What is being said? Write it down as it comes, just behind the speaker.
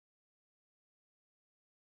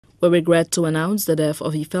We regret to announce the death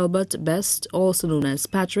of Ethelbert Best, also known as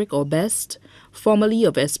Patrick or Best, formerly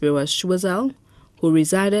of Esperas Choiseul, who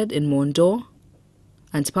resided in Mondor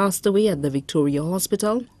and passed away at the Victoria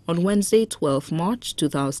Hospital on Wednesday, 12 March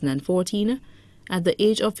 2014, at the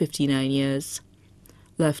age of 59 years.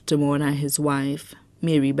 Left to mourn are his wife,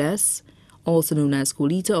 Mary Best, also known as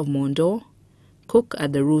Colita of Mondor, cook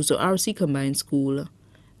at the Roseau RC Combined School,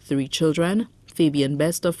 3 children, Fabian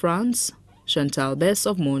Best of France, Chantal Best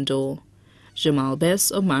of Mondor, Jamal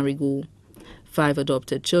Best of Marigot, 5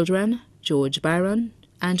 adopted children, George Byron,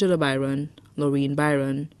 Angela Byron, Lorraine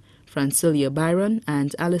Byron, Francilia Byron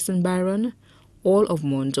and Alison Byron, all of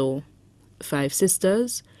Mondor, 5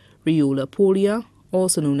 sisters, Riola Polia,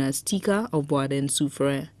 also known as Tika of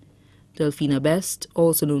Boisden-Soufre, Delphina Best,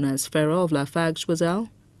 also known as Ferrer of Lafargue-Choiseul,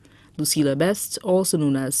 Lucilla Best, also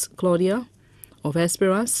known as Claudia, of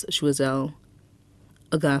Esperas Choiseul,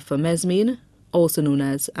 Agatha Mesmin, also known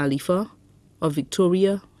as Alifa, of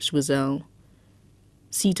Victoria Choiseul,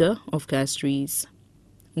 Sita of Castries,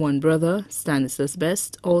 1 brother, Stanislas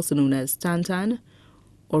Best, also known as Tantan,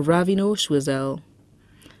 of Ravino Choiseul,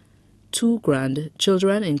 2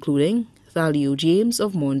 grandchildren, including Thalio James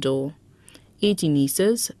of Mondor, 18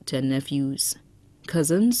 nieces, 10 nephews,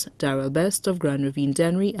 cousins, Darrell Best of Grand Ravine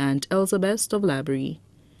Dennery and Elsa Best of Labrie,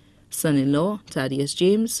 son-in-law, Thaddeus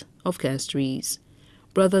James of Castries,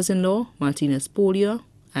 brothers-in-law, Martinez Polia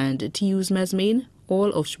and Tius Mesmain,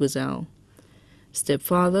 all of Choiseul,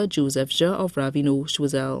 stepfather, Joseph Ja of Ravino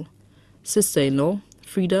Choiseul, sister-in-law,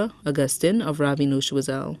 Frida Augustine of Ravino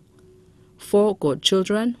Choiseul, 4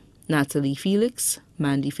 godchildren, Natalie Felix,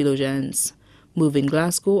 Mandy Philogènes, Moving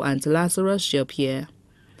Glasgow and Lazarus Jean-Pierre.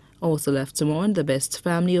 Also left to mourn the Best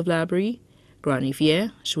family of Labrie,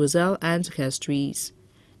 Granivier, Choiseul and Castries,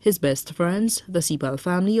 his best friends, the Sipal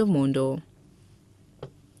family of Mondor,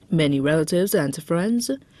 many relatives and friends,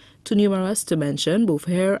 too numerous to mention both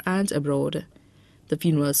here and abroad. The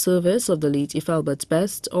funeral service of the late Ethelbert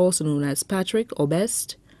Best, also known as Patrick or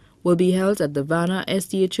Best, will be held at the Vanna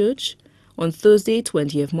SDA Church on Thursday,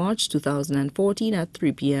 20th March 2014 at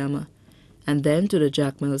 3 p.m., and then to the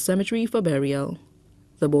Jack Mill Cemetery for burial.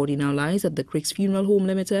 The body now lies at the Cricks Funeral Home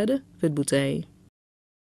Limited, Vidbouteille.